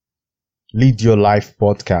Lead Your Life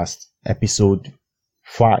Podcast, Episode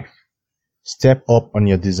 5. Step up on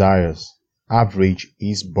your desires. Average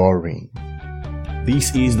is boring.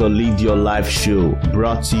 This is the Lead Your Life Show,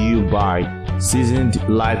 brought to you by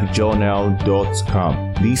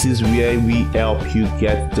SeasonedLifeJournal.com. This is where we help you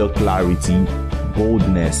get the clarity,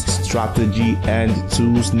 boldness, strategy, and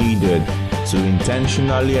tools needed to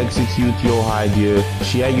intentionally execute your idea,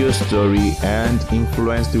 share your story, and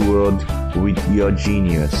influence the world with your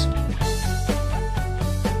genius.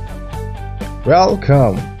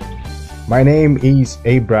 Welcome. My name is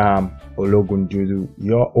Abraham Ologunjudu,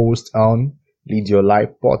 your host on Lead Your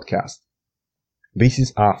Life Podcast. This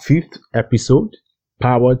is our 5th episode,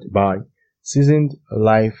 powered by Seasoned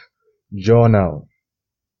Life Journal.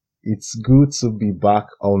 It's good to be back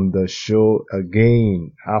on the show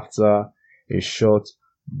again after a short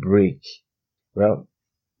break. Well,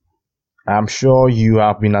 I'm sure you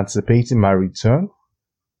have been anticipating my return,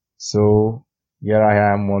 so here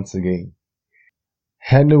I am once again.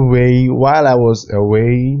 Anyway, while I was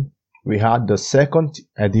away, we had the second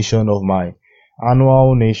edition of my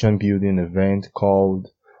annual nation building event called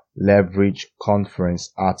Leverage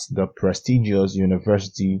Conference at the prestigious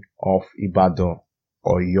University of Ibadan,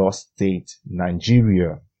 Oyo State,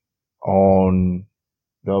 Nigeria, on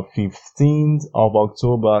the 15th of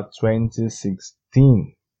October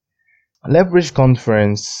 2016. Leverage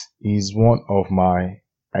Conference is one of my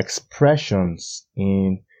expressions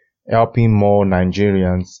in helping more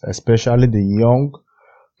Nigerians, especially the young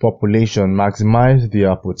population, maximize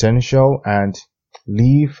their potential and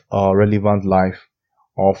live a relevant life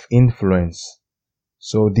of influence.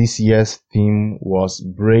 So this year's theme was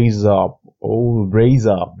Brace Up. Oh, brace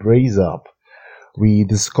up, brace up. We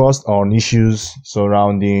discussed on issues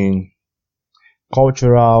surrounding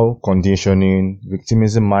cultural conditioning,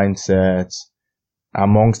 victimism mindsets,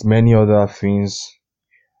 amongst many other things.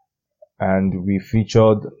 And we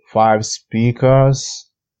featured 5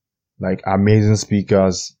 speakers, like amazing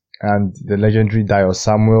speakers, and the legendary Dio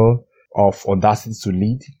Samuel of Audacity to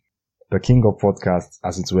Lead, the king of podcasts,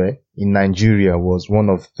 as it were, in Nigeria was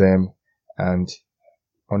one of them. And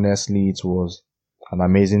honestly, it was an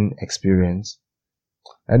amazing experience.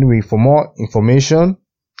 Anyway, for more information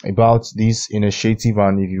about this initiative,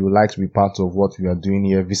 and if you would like to be part of what we are doing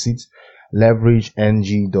here, visit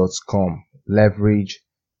leverageng.com.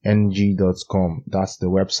 leverageng.com. That's the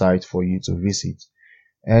website for you to visit.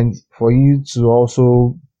 And for you to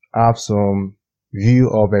also have some view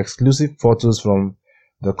of exclusive photos from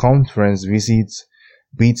the conference, visit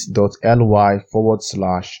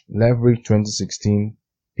bit.ly/leverage 2016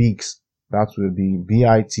 pics. That will be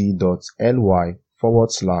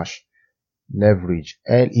bit.ly/leverage LEVERAGE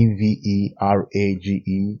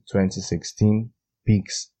 2016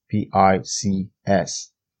 pics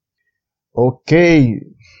PICS. Okay,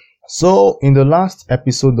 so in the last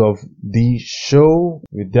episode of the show,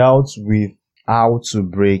 we dealt with how to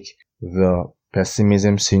break the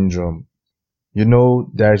pessimism syndrome. You know,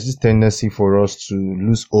 there's this tendency for us to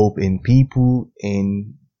lose hope in people,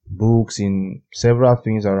 in books, in several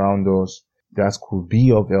things around us that could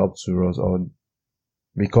be of help to us, or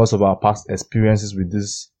because of our past experiences with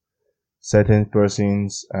these certain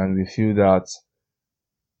persons, and we feel that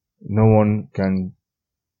no one can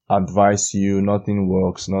advise you, nothing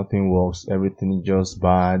works, everything is just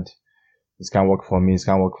bad, it can't work for me.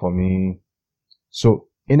 So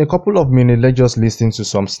in a couple of minutes, let's just listen to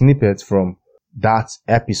some snippets from that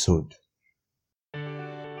episode.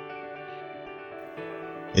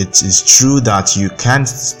 It is true that you can't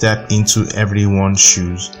step into everyone's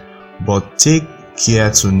shoes, but take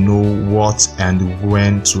care to know what and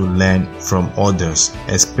when to learn from others,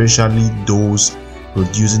 especially those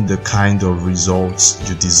producing the kind of results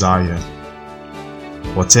you desire.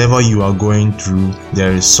 Whatever you are going through,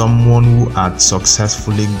 there is someone who had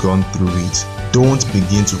successfully gone through it. Don't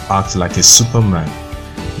begin to act like a superman.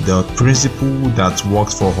 The principle that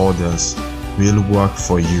works for others will work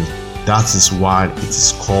for you. That is why it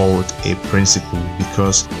is called a principle,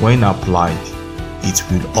 because when applied, it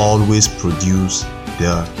will always produce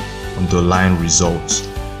the underlying results.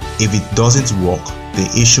 If it doesn't work, the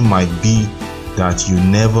issue might be that you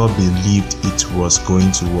never believed it was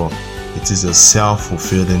going to work. It is a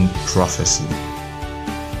self-fulfilling prophecy.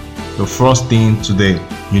 The first thing today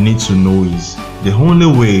you need to know is the only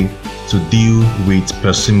way to deal with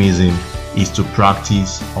pessimism is to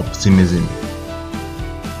practice optimism.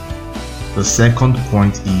 The second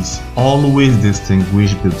point is always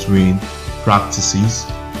distinguish between practices,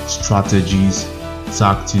 strategies,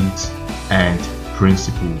 tactics, and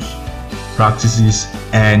principles. Practices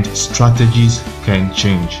and strategies can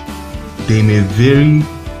change. They may vary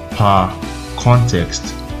per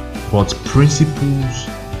context, but principles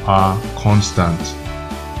are constant.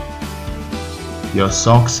 Your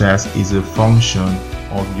success is a function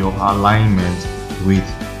of your alignment with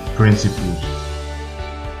principles.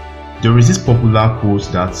 There is this popular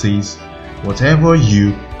quote that says, "Whatever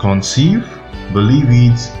you conceive, believe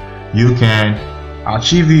it, you can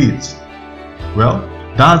achieve it." Well,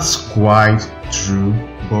 that's quite true,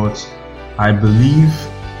 but I believe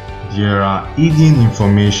there are hidden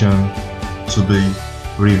information to be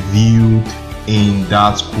revealed in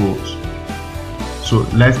that quote. So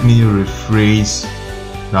let me rephrase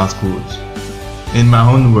that quote. In my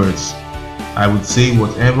own words, I would say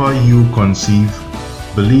whatever you conceive,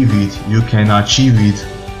 believe it, you can achieve it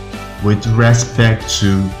with respect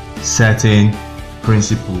to certain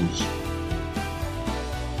principles.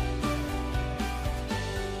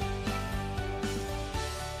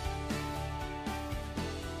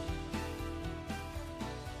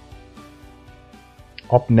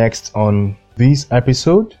 Up next on this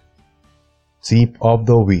episode, tip of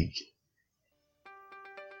the week: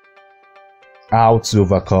 how to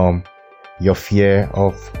overcome your fear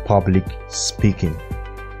of public speaking.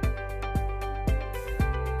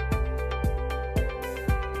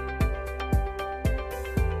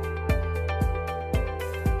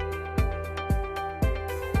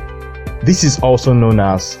 This is also known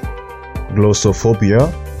as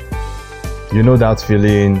glossophobia. You know that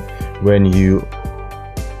feeling when you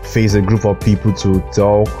face a group of people to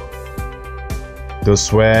talk, the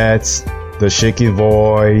sweat, the shaky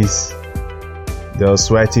voice, the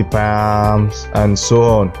sweaty palms, and so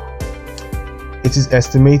on. It is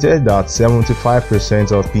estimated that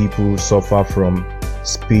 75% of people suffer from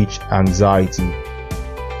speech anxiety.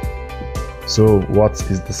 So what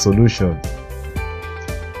is the solution?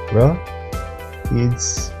 Well,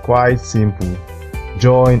 it's quite simple.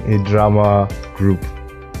 Join a drama group.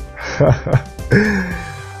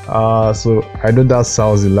 So I know that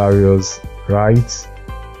sounds hilarious, right?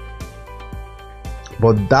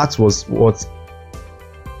 But that was what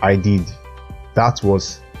I did. That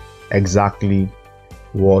was exactly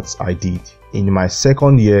what I did in my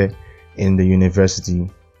second year in the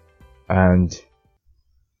university, and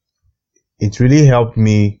it really helped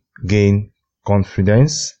me gain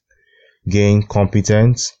confidence, gain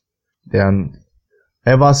competence. And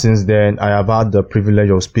ever since then, I have had the privilege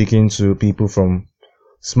of speaking to people from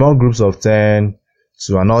small groups of 10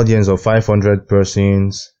 to an audience of 500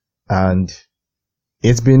 persons, and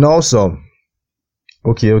it's been awesome.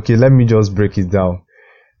 Okay, let me just break it down.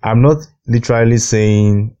 I'm not literally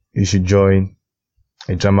saying you should join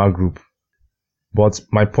a drama group, but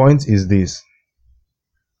my point is this: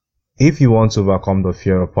 if you want to overcome the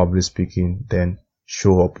fear of public speaking, then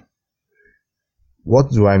show up.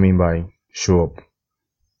 What do I mean by show up?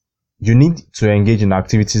 You need to engage in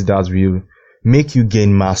activities that will make you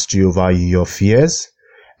gain mastery over your fears,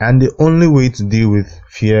 and the only way to deal with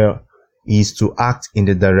fear is to act in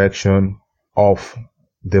the direction of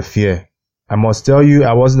the fear. I must tell you,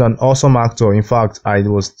 I wasn't an awesome actor. In fact, I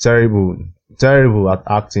was terrible at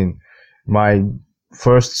acting. My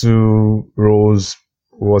first 2 roles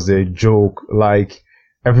was a joke. Like,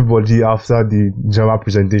 everybody after the drama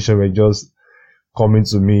presentation were just coming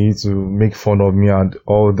to me to make fun of me and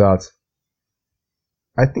all that.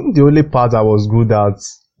 I think the only part I was good at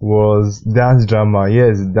was dance drama.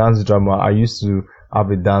 Yes, dance drama. I used to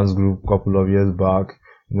have a dance group a couple of years back.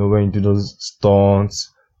 You know, when you do those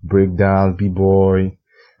stunts, breakdance, b-boy,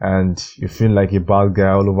 and you feel like a bad guy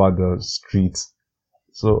all over the streets.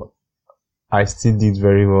 So I still did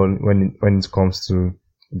very well when it comes to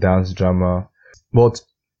dance drama. But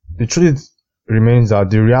the truth remains that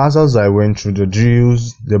the rehearsals I went through, the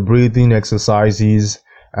drills, the breathing exercises,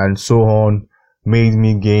 and so on, made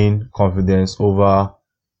me gain confidence over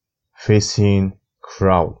facing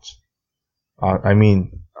crowds. I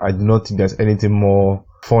mean, I do not think there's anything more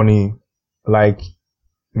funny like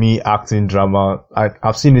me acting drama.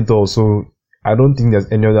 I've seen it all, so I don't think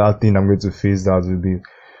there's any other thing I'm going to face that will be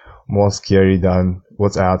more scary than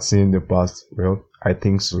what I had seen in the past. Well, I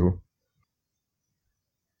think so.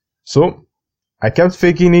 So I kept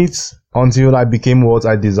faking it until I became what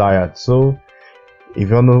I desired. So if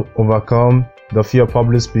you want to overcome the fear of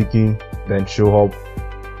public speaking, then show up.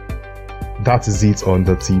 That is it on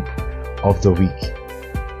the tip of the week.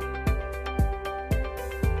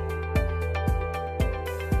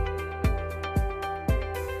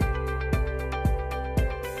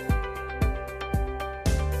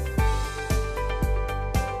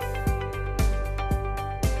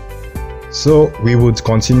 So we would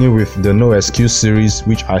continue with the No Excuse series,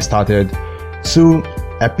 which I started 2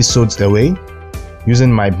 episodes away,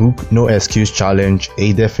 using my book No Excuse Challenge,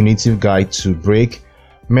 a definitive guide to break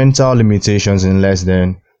mental limitations in less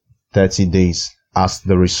than 30 days as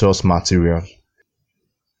the resource material.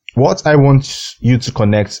 What I want you to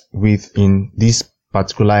connect with in this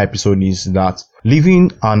particular episode is that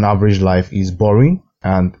living an average life is boring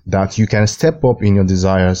and that you can step up in your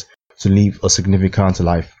desires to live a significant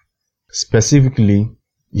life. Specifically,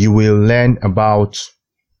 you will learn about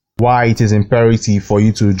why it is imperative for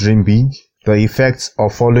you to dream big, the effects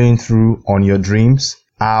of following through on your dreams,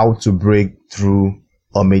 how to break through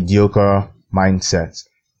a mediocre mindset.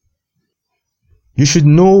 You should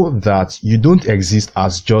know that you don't exist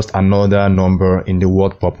as just another number in the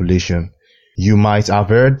world population. You might have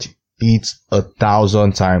heard it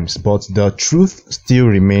 1,000 times, but the truth still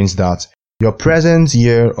remains that your presence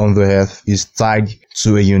here on the earth is tied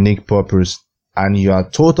to a unique purpose, and you are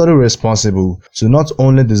totally responsible to not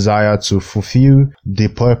only desire to fulfill the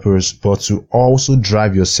purpose, but to also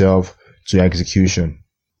drive yourself to execution.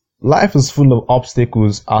 Life is full of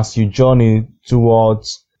obstacles as you journey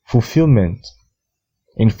towards fulfillment.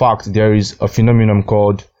 In fact, there is a phenomenon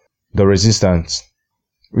called the resistance,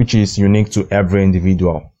 which is unique to every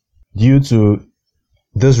individual. Due to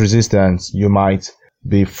this resistance, you might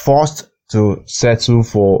be forced to settle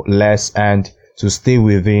for less and to stay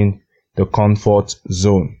within the comfort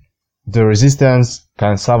zone. The resistance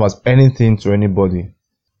can serve as anything to anybody.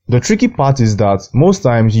 The tricky part is that most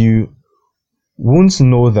times you won't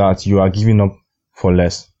know that you are giving up for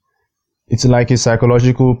less. It's like a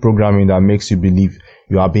psychological programming that makes you believe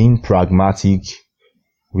you are being pragmatic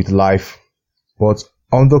with life. But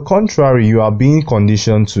on the contrary, you are being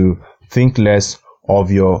conditioned to think less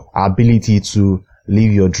of your ability to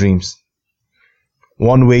live your dreams.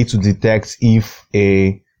 One way to detect if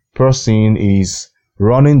a person is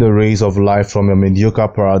running the race of life from a mediocre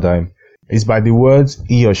paradigm is by the words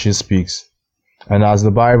he or she speaks. And as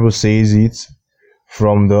the Bible says it,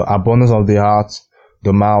 from the abundance of the heart,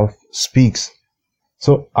 the mouth speaks.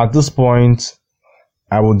 So at this point,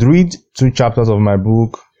 I would read 2 chapters of my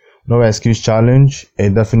book, No Excuse Challenge, a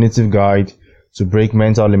definitive guide to break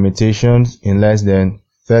mental limitations in less than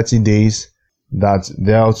 30 days, that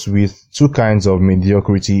dealt with 2 kinds of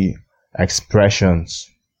mediocrity expressions.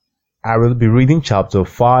 I will be reading chapter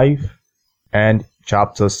 5 and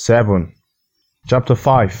chapter 7. Chapter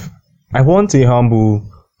 5. I want a humble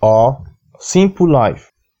or simple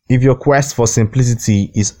life. If your quest for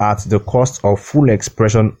simplicity is at the cost of full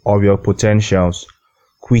expression of your potentials,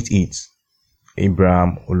 quit it.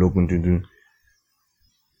 Abraham Ologundudu.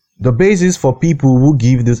 The basis for people who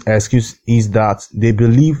give this excuse is that they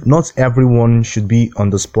believe not everyone should be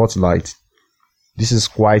on the spotlight. This is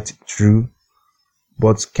quite true,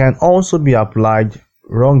 but can also be applied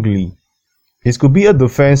wrongly. It could be a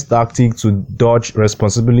defense tactic to dodge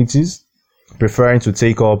responsibilities, preferring to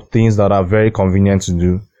take up things that are very convenient to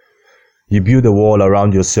do. You build a wall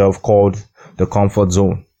around yourself called the comfort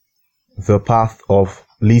zone, the path of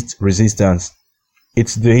least resistance.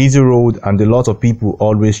 It's the easy road, and a lot of people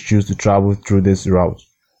always choose to travel through this route.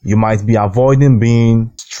 You might be avoiding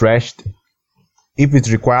being stretched. If it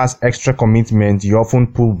requires extra commitment, you often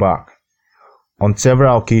pull back. On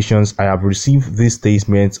several occasions, I have received these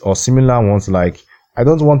statements or similar ones like, "I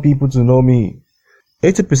don't want people to know me."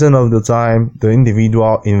 80% of the time, the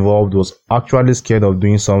individual involved was actually scared of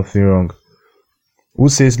doing something wrong. Who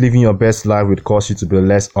says living your best life would cause you to be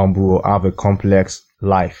less humble or have a complex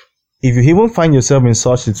life? If you even find yourself in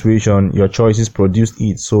such situation, your choices produced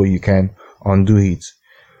it, so you can undo it.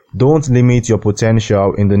 Don't limit your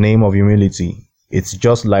potential in the name of humility. It's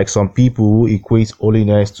just like some people who equate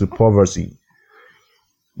holiness to poverty.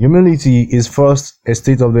 Humility is first a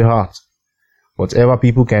state of the heart. Whatever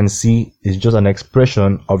people can see is just an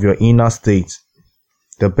expression of your inner state.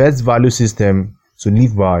 The best value system to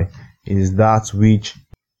live by is that which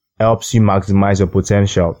helps you maximize your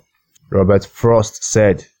potential. Robert Frost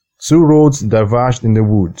said, "2 roads diverged in the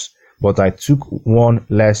woods, but I took one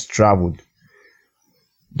less traveled."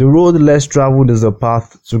 The road less traveled is the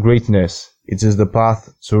path to greatness. It is the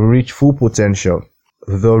path to reach full potential.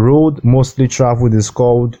 The road mostly traveled is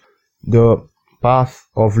called the path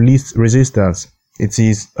of least resistance. It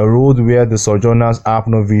is a road where the sojourners have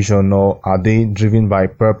no vision, nor are they driven by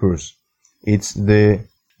purpose. It's the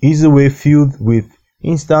easy way filled with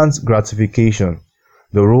instant gratification.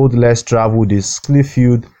 The road less traveled is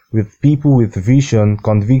filled with people with vision,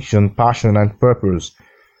 conviction, passion, and purpose.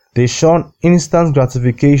 They shun instant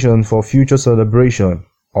gratification for future celebration.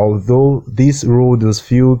 Although this road is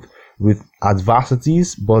filled with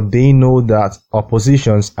adversities, but they know that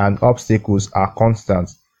oppositions and obstacles are constant.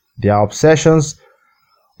 Their obsessions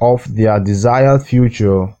of their desired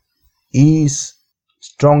future is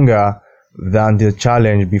stronger than the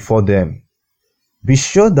challenge before them. Be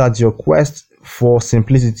sure that your quest for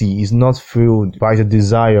simplicity is not fueled by the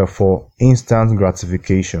desire for instant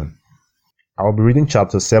gratification. I will be reading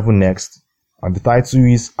chapter 7 next, and the title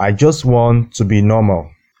is I Just Want to Be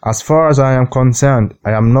Normal. As far as I am concerned,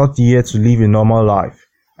 I am not here to live a normal life.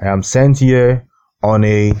 I am sent here on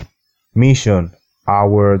a mission.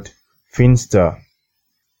 Howard Finster.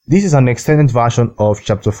 This is an extended version of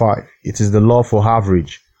chapter 5. It is the law for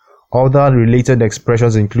average. Other related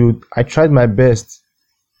expressions include I tried my best,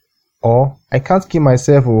 or I can't keep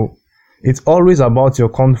myself. It's always about your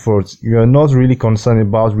comfort. You are not really concerned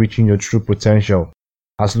about reaching your true potential.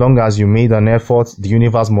 As long as you made an effort, the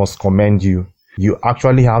universe must commend you. You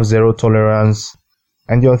actually have zero tolerance.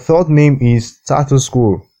 And your third name is status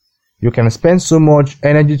quo. You can spend so much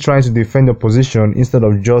energy trying to defend your position instead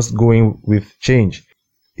of just going with change.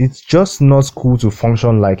 It's just not cool to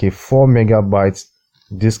function like a 4 megabyte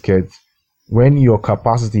diskette when your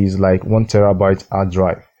capacity is like 1 terabyte hard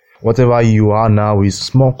drive. Whatever you are now is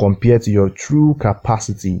small compared to your true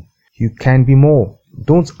capacity. You can be more.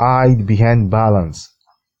 Don't hide behind balance.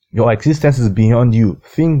 Your existence is beyond you.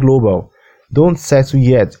 Think global. Don't settle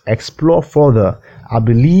yet. Explore further. I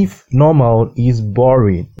believe normal is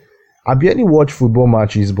boring. I barely watch football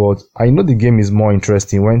matches, but I know the game is more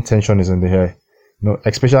interesting when tension is in the air.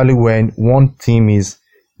 Especially when one team is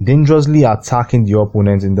dangerously attacking the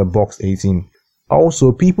opponent in the box 18.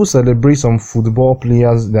 Also, people celebrate some football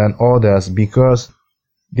players than others because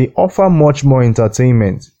they offer much more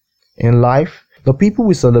entertainment. In life, the people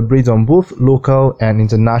we celebrate on both local and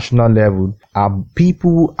international level are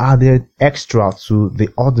people who added extra to the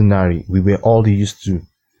ordinary we were all used to.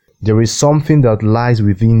 There is something that lies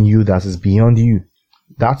within you that is beyond you.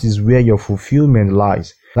 That is where your fulfillment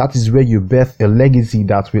lies. That is where you birth a legacy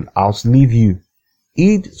that will outlive you.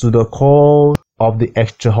 Heed to the call of the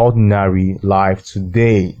extraordinary life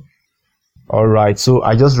today. Alright, so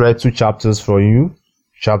I just read 2 chapters for you.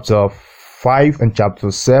 Chapter 5 and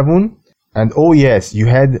chapter 7. And oh yes, you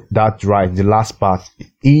heard that right, the last part.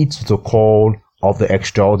 Heed to the call of the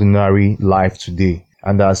extraordinary life today.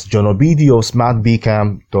 And as John Obidi of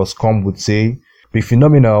smartbcam.com would say, be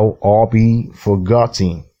phenomenal or be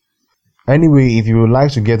forgotten. Anyway, if you would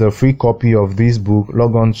like to get a free copy of this book,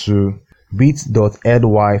 log on to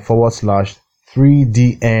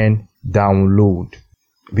bit.ly/3dn download.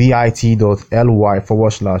 bit.ly/3dn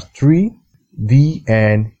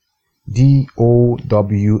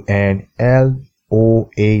download.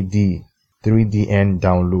 3dn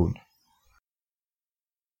download.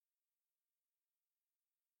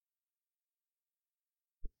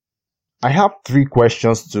 I have 3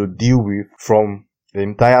 questions to deal with from the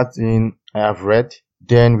entire thing I have read.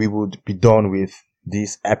 Then we would be done with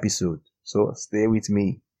this episode. So stay with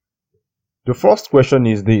me. The first question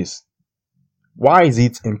is this. Why is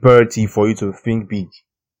it imperative for you to think big?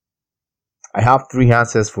 I have 3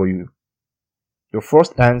 answers for you. The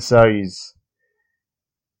first answer is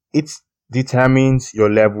it determines your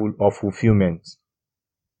level of fulfillment.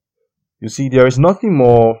 You see, there is nothing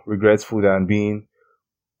more regretful than being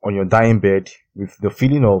on your dying bed with the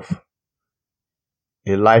feeling of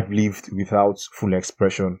a life lived without full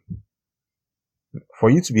expression. For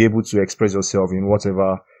you to be able to express yourself in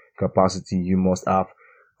whatever capacity, you must have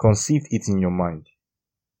conceived it in your mind.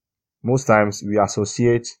 Most times we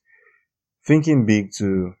associate thinking big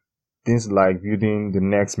to things like building the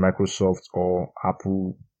next Microsoft or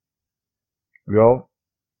Apple. Well,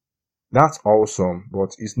 that's awesome,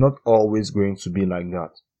 but it's not always going to be like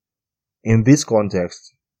that. In this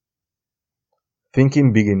context,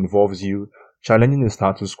 thinking big involves you challenging the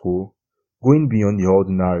status quo, going beyond the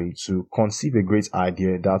ordinary to conceive a great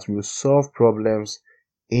idea that will solve problems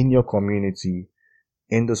in your community,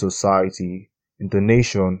 in the society, in the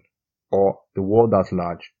nation, or the world at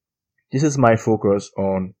large. This is my focus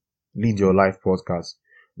on Lead Your Life podcast,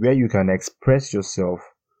 where you can express yourself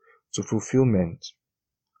to fulfillment.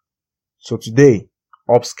 So today,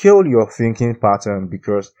 upscale your thinking pattern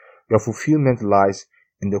because your fulfillment lies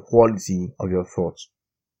in the quality of your thoughts.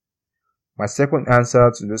 My second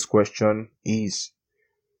answer to this question is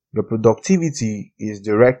your productivity is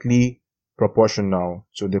directly proportional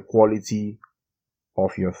to the quality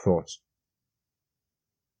of your thoughts.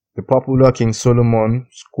 The popular King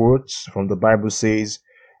Solomon's quotes from the Bible says,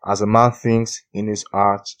 "As a man thinks in his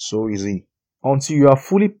heart, so is he." Until you are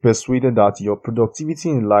fully persuaded that your productivity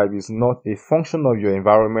in life is not a function of your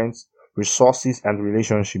environment, resources, and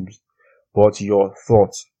relationships, but your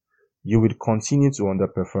thoughts, you will continue to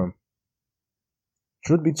underperform.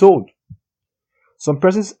 Truth be told, some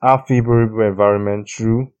persons have favorable environment,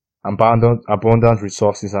 true, abundant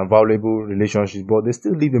resources, and valuable relationships, but they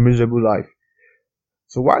still live a miserable life.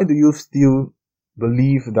 So why do you still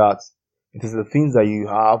believe that it is the things that you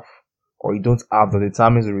have or you don't have that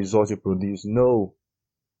determines the result you produce. No,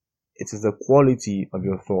 it is the quality of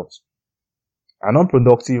your thoughts. An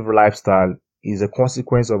unproductive lifestyle is a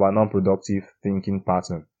consequence of an unproductive thinking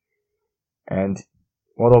pattern. And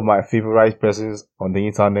one of my favorite persons on the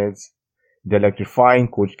internet, the electrifying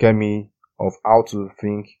Coach Kemi of How to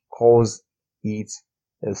Think, calls it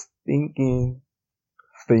a stinking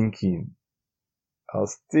thinking. A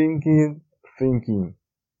stinking thinking.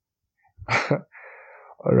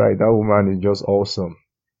 Alright, that woman is just awesome.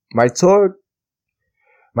 My third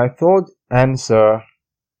answer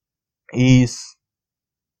is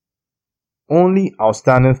only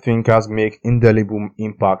outstanding thinkers make indelible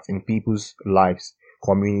impact in people's lives,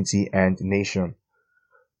 community, and nation.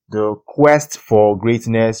 The quest for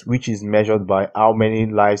greatness, which is measured by how many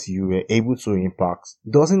lives you were able to impact,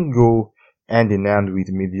 doesn't go hand in hand with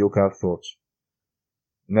mediocre thought.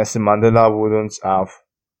 Nelson Mandela wouldn't have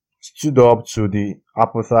stood up to the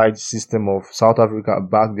apartheid system of South Africa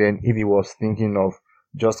back then if he was thinking of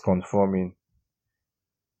just conforming.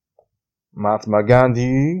 Mahatma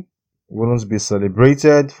Gandhi wouldn't be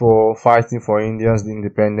celebrated for fighting for India's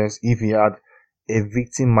independence if he had a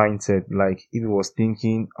victim mindset, like if he was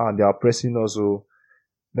thinking, they are oppressing us, so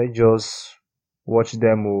let's just watch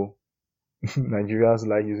them. Oh, Nigerians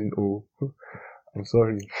like using oh. I'm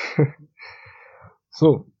sorry.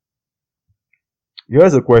 So,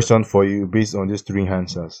 here's a question for you based on these three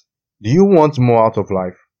answers. Do you want more out of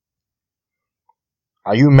life?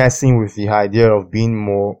 Are you messing with the idea of being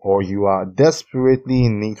more, or you are desperately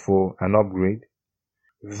in need for an upgrade?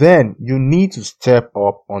 Then you need to step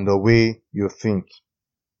up on the way you think.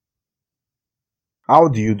 How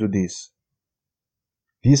do you do this?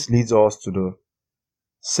 This leads us to the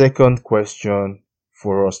second question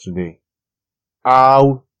for us today.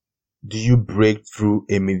 How do you break through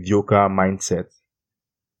a mediocre mindset?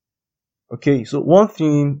 Okay, so one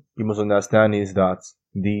thing you must understand is that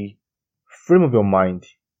the frame of your mind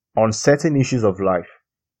on certain issues of life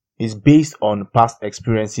is based on past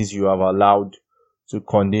experiences you have allowed to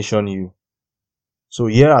condition you. So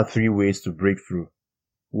here are 3 ways to break through.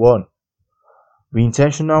 1. Be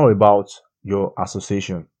intentional about your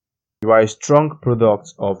association. You are a strong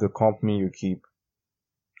product of the company you keep.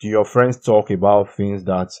 Do your friends talk about things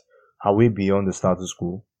that are way beyond the status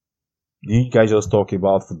quo? Do you guys just talk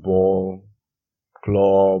about football,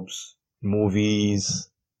 clubs, movies,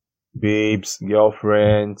 babes,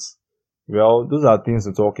 girlfriends? Well, those are things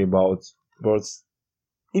to talk about. But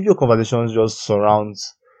if your conversations just surround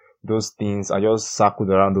those things and just circled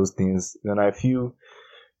around those things, then I feel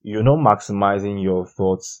you're not maximizing your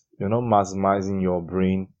thoughts. You're not maximizing your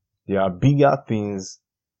brain. There are bigger things.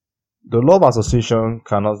 The law of association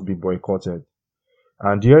cannot be boycotted.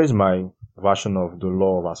 And here is my version of the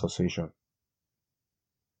law of association.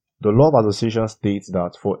 The law of association states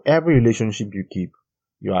that for every relationship you keep,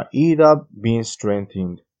 you are either being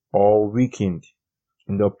strengthened or weakened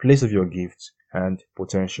in the place of your gifts and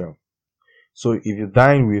potential. So if you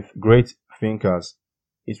dine with great thinkers,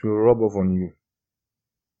 it will rub off on you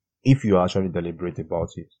if you are actually deliberate about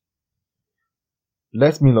it.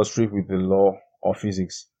 Let me illustrate with the law of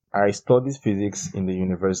physics. I studied physics in the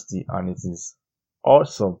university and it is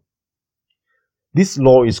awesome. This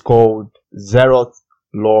law is called Zeroth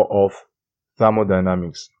law of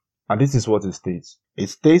thermodynamics, and this is what it states. It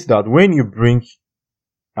states that when you bring,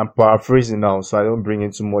 I'm paraphrasing now so I don't bring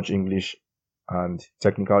in too much English and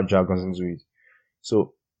technical jargons into it.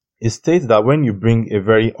 So it states that when you bring a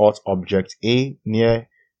very hot object A near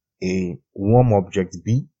a warm object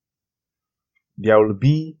B, there will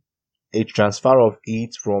be a transfer of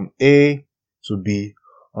heat from A to B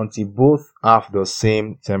until both have the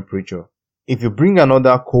same temperature. If you bring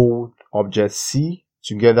another cold object C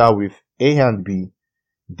together with A and B,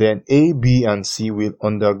 then A, B, and C will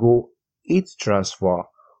undergo heat transfer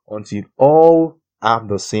until all have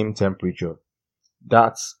the same temperature.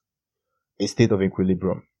 That's a state of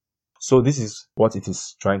equilibrium. So this is what it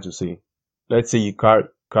is trying to say. Let's say you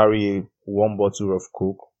carry a warm bottle of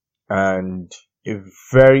Coke and a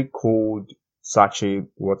very cold sachet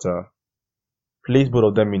water. Place both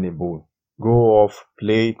of them in a bowl. Go off,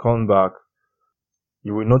 play, come back.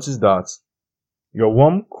 You will notice that your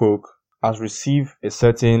warm Coke has received a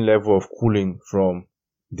certain level of cooling from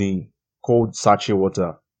the cold sachet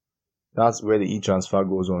water. That's where the heat transfer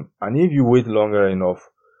goes on. And if you wait longer enough,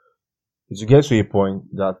 it will get to a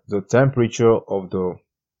point that the temperature of the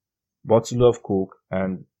bottle of Coke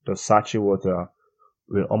and the sachet water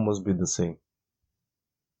will almost be the same.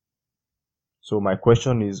 So my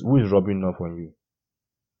question is, who is rubbing off on you?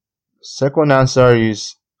 Second answer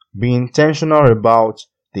is, be intentional about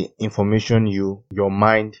the information your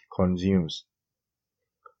mind consumes.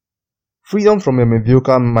 Freedom from a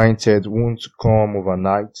mediocre mindset won't come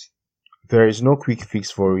overnight. There is no quick fix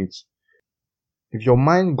for it. If your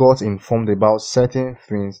mind got informed about certain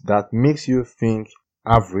things that makes you think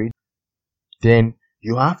average, then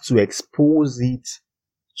you have to expose it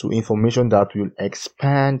to information that will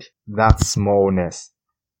expand that smallness.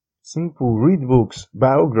 Simple. Read books,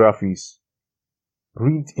 biographies,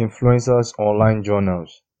 read influencers' online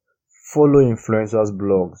journals, follow influencers'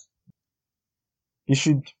 blogs. You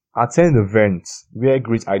should attend events where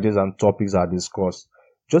great ideas and topics are discussed.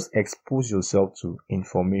 Just expose yourself to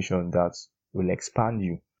information that will expand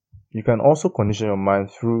you. You can also condition your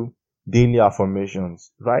mind through daily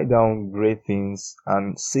affirmations. Write down great things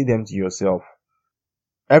and say them to yourself.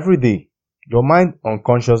 Every day, your mind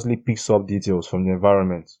unconsciously picks up details from the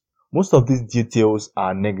environment. Most of these details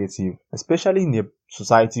are negative, especially in the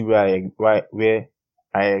society where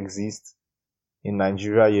I exist. In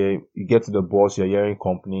Nigeria, you get to the bus, you're hearing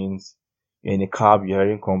complaints. You're in a cab, you're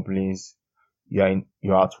hearing complaints. You're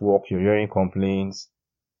at work, you're hearing complaints.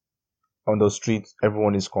 On the street,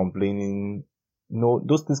 everyone is complaining.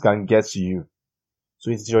 Those things can get to you.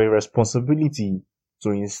 So it's your responsibility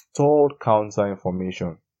to install counter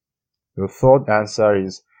information. The third answer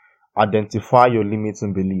is identify your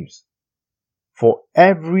limiting beliefs. For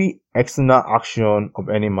every external action of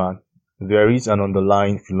any man, there is an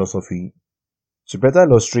underlying philosophy. To better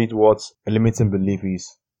illustrate what a limiting belief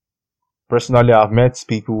is, personally, I've met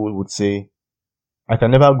people who would say, I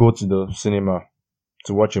can never go to the cinema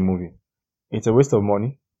to watch a movie. It's a waste of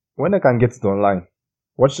money. When I can get it online,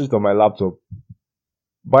 watch it on my laptop,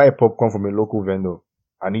 buy a popcorn from a local vendor,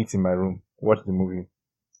 and eat in my room, watch the movie.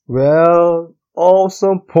 Well,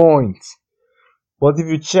 awesome point. But if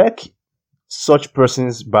you check such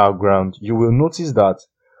person's background, you will notice that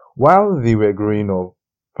while they were growing up,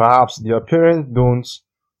 perhaps their parents don't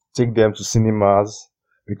take them to cinemas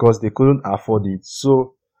because they couldn't afford it.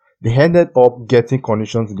 So they ended up getting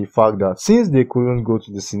conditioned to the fact that since they couldn't go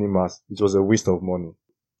to the cinemas, it was a waste of money.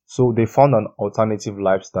 So they found an alternative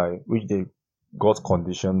lifestyle which they got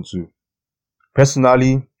conditioned to.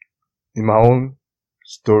 Personally, in my own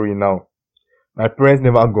story now, my parents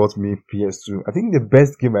never got me PS2. I think the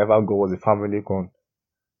best game I ever got was a Family Con.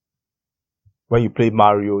 When you played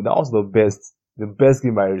Mario, that was the best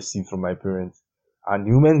game I received from my parents. And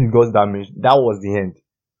the moment we got damaged, that was the end.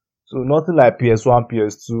 So nothing like PS1,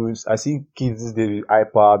 PS2. I see kids these days with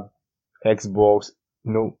iPad, Xbox,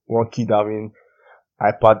 one kid having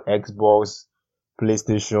iPad, Xbox,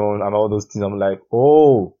 PlayStation, and all those things. I'm like,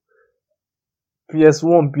 oh,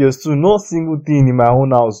 PS1, PS2, no single thing in my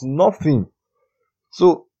own house, nothing.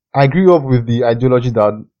 So I grew up with the ideology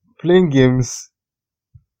that playing games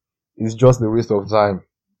is just a waste of time.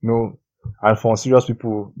 And for serious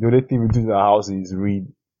people, the only thing we do in our house is read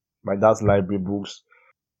my dad's library books.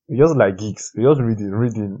 We just like geeks. We just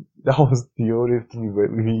reading. That was the only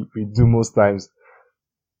thing we do most times.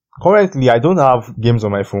 Currently, I don't have games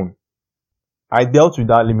on my phone. I dealt with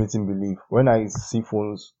that limiting belief. When I see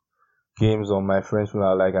games on my friends' phone,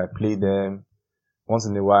 I play them. Once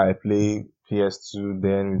in a while, I play PS2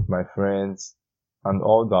 then with my friends and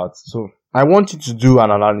all that. So I want you to do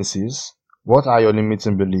an analysis. What are your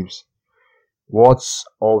limiting beliefs? What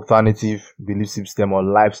alternative belief system or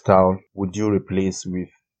lifestyle would you replace with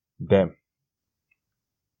them?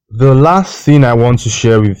 The last thing I want to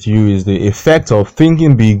share with you is the effect of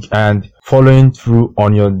thinking big and following through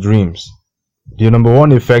on your dreams. The number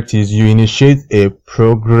one effect is you initiate a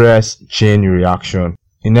progress chain reaction.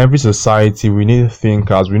 In every society, we need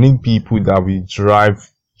thinkers, we need people that will drive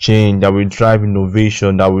change, that will drive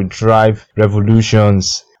innovation, that will drive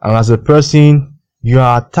revolutions. And as a person, you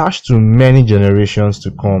are attached to many generations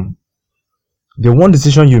to come. The one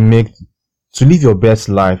decision you make to live your best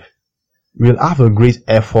life will have a great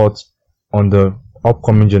effort on the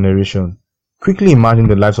upcoming generation. Quickly imagine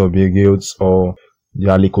the lives of Bill Gates or the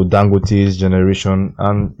Aliko Dangote's generation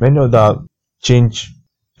and many other change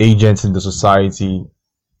agents in the society.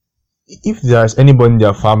 If there's anybody in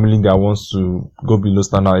their family that wants to go below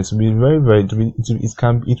standard, it will be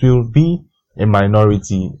it will be a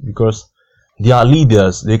minority because they are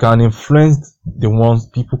leaders. They can influence the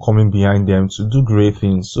people coming behind them to do great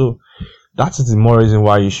things. So that is the more reason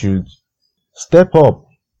why you should step up.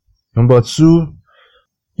 Number two,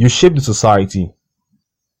 you shape the society.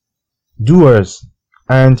 Doers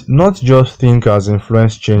and not just thinkers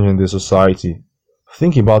influence change in the society.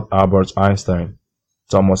 Think about Albert Einstein,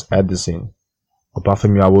 Thomas Edison,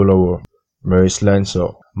 Obafemi Awolowo, Mary Slessor,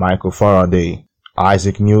 Michael Faraday,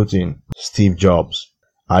 Isaac Newton, Steve Jobs,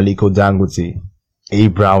 Aliko Dangote,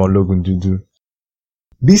 Abraham Ologundudu.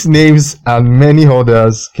 These names and many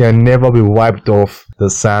others can never be wiped off the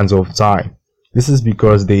sands of time. This is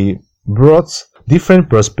because they brought different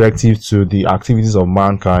perspectives to the activities of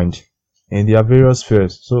mankind in their various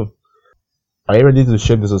spheres. So, are you ready to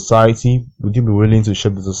shape the society? Would you be willing to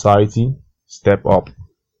shape the society? Step up.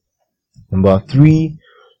 Number 3,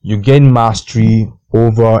 you gain mastery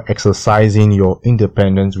over exercising your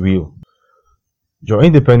independent will. Your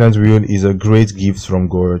independent will is a great gift from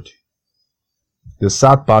God. The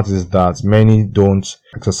sad part is that many don't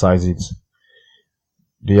exercise it.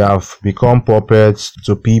 They have become puppets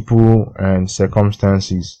to people and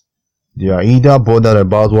circumstances. They are either bothered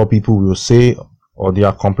about what people will say or they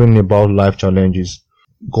are complaining about life challenges.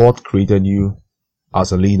 God created you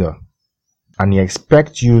as a leader and He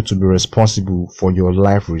expects you to be responsible for your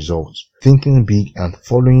life results. Thinking big and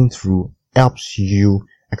following through helps you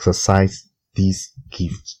exercise these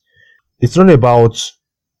gifts. It's not about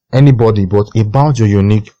anybody but about your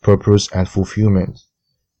unique purpose and fulfillment.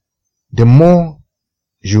 The more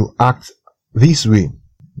you act this way,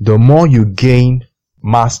 the more you gain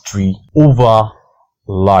mastery over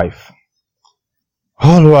life.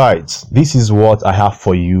 Alright, this is what I have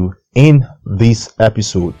for you in this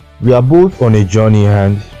episode. We are both on a journey,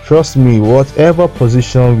 and trust me, whatever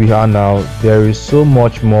position we are now, there is so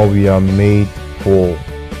much more we are made for.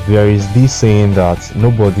 There is this saying that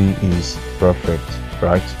nobody is perfect,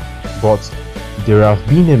 right? But there have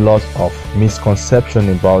been a lot of misconception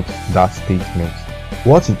about that statement.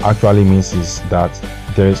 What it actually means is that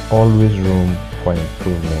there is always room for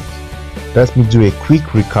improvement. Let me do a quick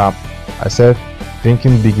recap. I said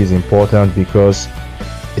thinking big is important because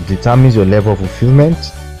it determines your level of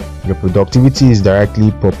fulfillment. Your productivity is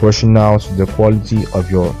directly proportional to the quality of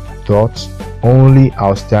your thoughts. Only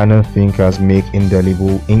outstanding thinkers make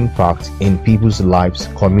indelible impact in people's lives,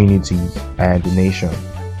 communities, and the nation.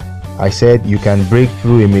 I said you can break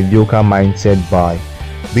through a mediocre mindset by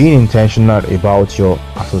being intentional about your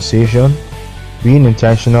association, being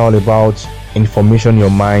intentional about information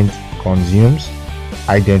your mind consumes,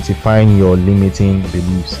 identifying your limiting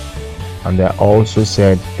beliefs. And I also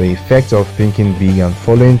said the effect of thinking big and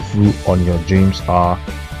following through on your dreams are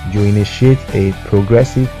you initiate a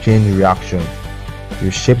progressive chain reaction,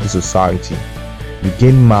 you shape the society, you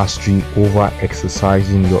gain mastery over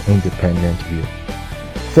exercising your independent will.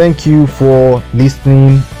 Thank you for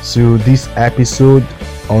listening to this episode.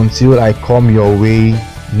 Until I come your way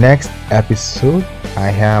next episode,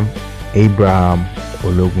 I am Abraham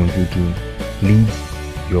Ologunjudu. Lead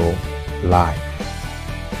your life.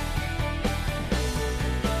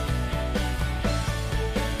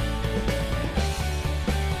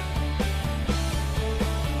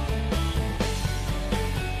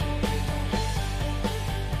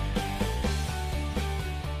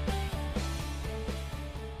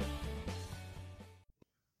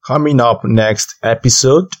 Coming up next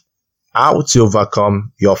episode, how to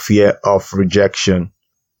overcome your fear of rejection.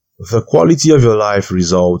 The quality of your life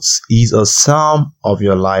results is a sum of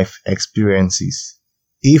your life experiences.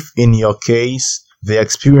 If in your case, the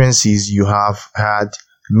experiences you have had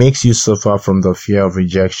makes you suffer from the fear of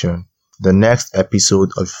rejection, the next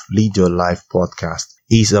episode of Lead Your Life podcast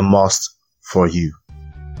is a must for you.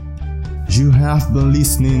 You have been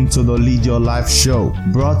listening to the Lead Your Life show,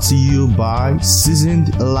 brought to you by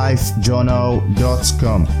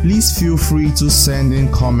SeasonedLifeJournal.com. Please feel free to send in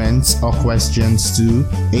comments or questions to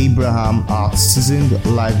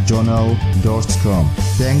Abraham@SeasonedLifeJournal.com.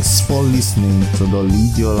 Thanks for listening to the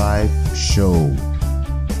Lead Your Life show.